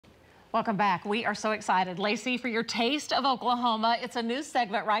Welcome back. We are so excited, Lacey, for your Taste of Oklahoma. It's a new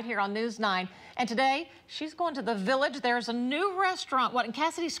segment right here on News 9. And today, she's going to the Village. There's a new restaurant, what, in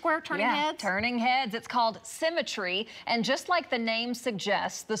Cassidy Square, turning heads? Turning heads. It's called Symmetry. And just like the name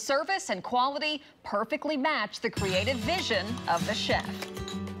suggests, the service and quality perfectly match the creative vision of the chef.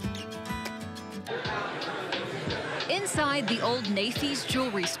 Inside the old Naifeh's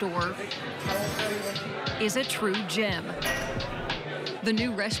jewelry store is a true gem. The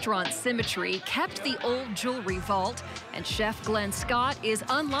new restaurant Symmetry kept the old jewelry vault, and Chef Glenn Scott is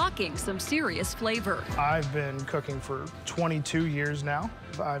unlocking some serious flavor. I've been cooking for 22 years now.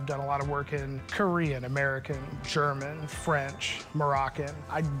 I've done a lot of work in Korean, American, German, French, Moroccan.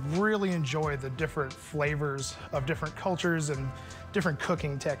 I really enjoy the different flavors of different cultures and different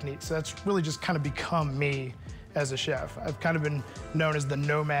cooking techniques. So that's really just kind of become me as a chef. I've kind of been known as the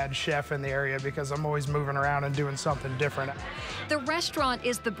nomad chef in the area because I'm always moving around and doing something different. The restaurant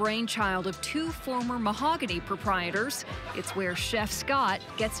is the brainchild of two former Mahogany proprietors. It's where Chef Scott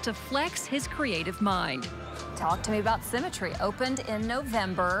gets to flex his creative mind. Talk to me about Symmetry. Opened in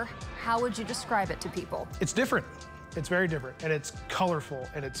November. How would you describe it to people? It's different. It's very different, and it's colorful,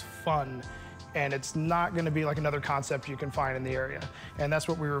 and it's fun. And it's not going to be like another concept you can find in the area. And that's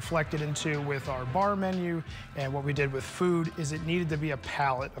what we reflected into with our bar menu, and what we did with food is it needed to be a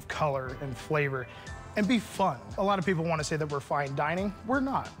palette of color and flavor and be fun. A lot of people want to say that we're fine dining. We're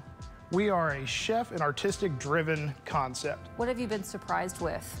not. We are a chef and artistic-driven concept. What have you been surprised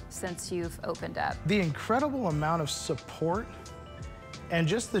with since you've opened up? The incredible amount of support and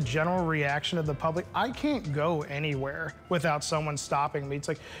just the general reaction of the public. I can't go anywhere without someone stopping me. It's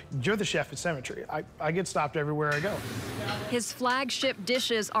like, you're the chef at Symmetry. I get stopped everywhere I go. His flagship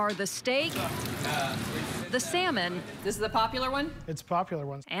dishes are the steak, the salmon. This is the popular one? It's a popular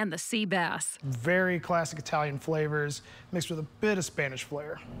one. And the sea bass. Very classic Italian flavors, mixed with a bit of Spanish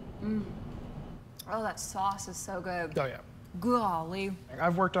flair. Oh, that sauce is so good. Oh, yeah. Golly.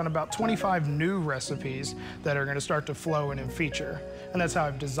 I've worked on about 25 new recipes that are going to start to flow in and feature, and that's how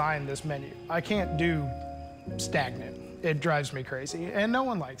I've designed this menu. I can't do stagnant. It drives me crazy, and no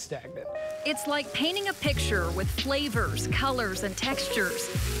one likes stagnant. It's like painting a picture with flavors, colors, and textures.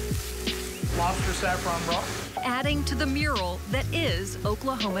 Lobster saffron broth. Adding to the mural that is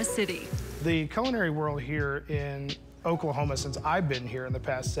Oklahoma City. The culinary world here in Oklahoma, since I've been here in the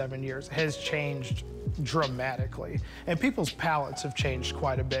past 7 years, has changed dramatically, and people's palates have changed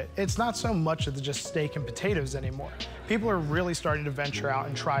quite a bit. It's not so much of just steak and potatoes anymore. People are really starting to venture out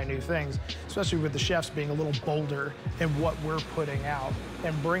and try new things, especially with the chefs being a little bolder in what we're putting out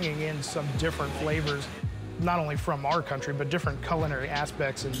and bringing in some different flavors, not only from our country, but different culinary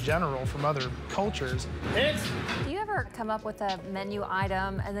aspects in general from other cultures. Do you ever come up with a menu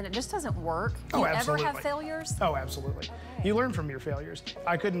item and then it just doesn't work? Do you ever have failures? Oh, absolutely. You learn from your failures.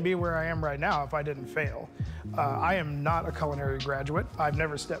 I couldn't be where I am right now if I didn't fail. I am not a culinary graduate. I've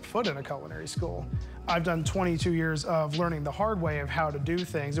never stepped foot in a culinary school. I've done 22 years of learning the hard way of how to do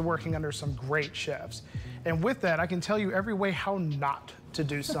things and working under some great chefs. And with that, I can tell you every way how not to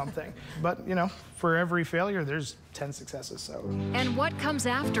do something. But, you know, for every failure, there's 10 successes, so. And what comes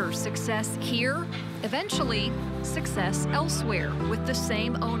after success here? Eventually, success elsewhere with the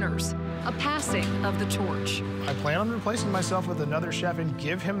same owners. A passing of the torch. I plan on replacing myself with another chef and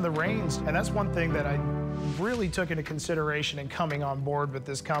give him the reins. And that's one thing that I really took into consideration in coming on board with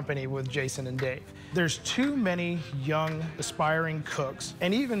this company with Jason and Dave. There's too many young, aspiring cooks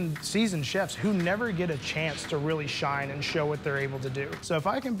and even seasoned chefs who never get a chance to really shine and show what they're able to do. So if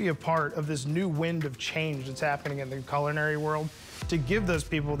I can be a part of this new wind of change that's happening in the culinary world, to give those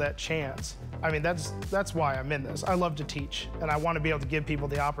people that chance, I mean, that's why I'm in this. I love to teach, and I want to be able to give people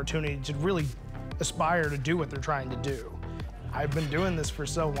the opportunity to really aspire to do what they're trying to do. I've been doing this for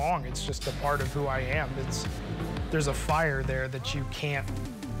so long, it's just a part of who I am. There's a fire there that you can't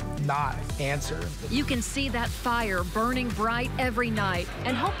not answer. You can see that fire burning bright every night,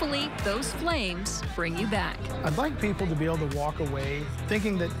 and hopefully those flames bring you back. I'd like people to be able to walk away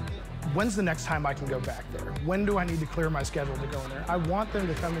thinking that, when's the next time I can go back there? When do I need to clear my schedule to go in there? I want them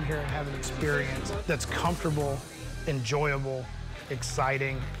to come in here and have an experience that's comfortable, enjoyable,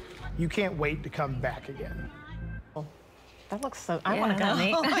 exciting. You can't wait to come back again. That looks so, I want to go.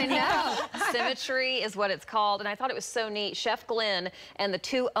 I know. Symmetry is what it's called, and I thought it was so neat. Chef Glenn and the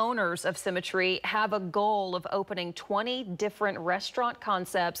two owners of Symmetry have a goal of opening 20 different restaurant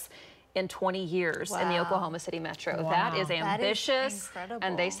concepts in 20 years in the Oklahoma City Metro. Wow. That is ambitious, incredible.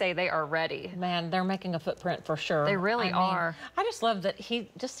 and they say they are ready. Man, they're making a footprint for sure. They really are. I just love that he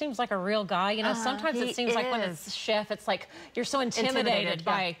just seems like a real guy. You know, sometimes it seems like when it's a chef, it's like you're so intimidated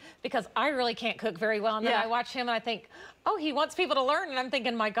by, because I really can't cook very well. And then I watch him and I think, oh, he wants people to learn. And I'm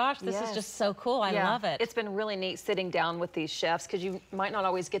thinking, my gosh, this is just so cool. I love it. It's been really neat sitting down with these chefs because you might not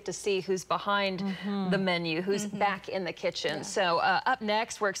always get to see who's behind the menu, who's back in the kitchen. So up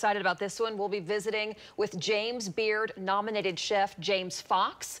next, we're excited about this one. We'll be visiting with James Beard nominated chef James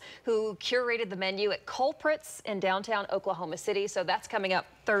Fox, who curated the menu at Culprits in downtown Oklahoma City. So that's coming up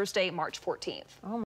Thursday, March 14th.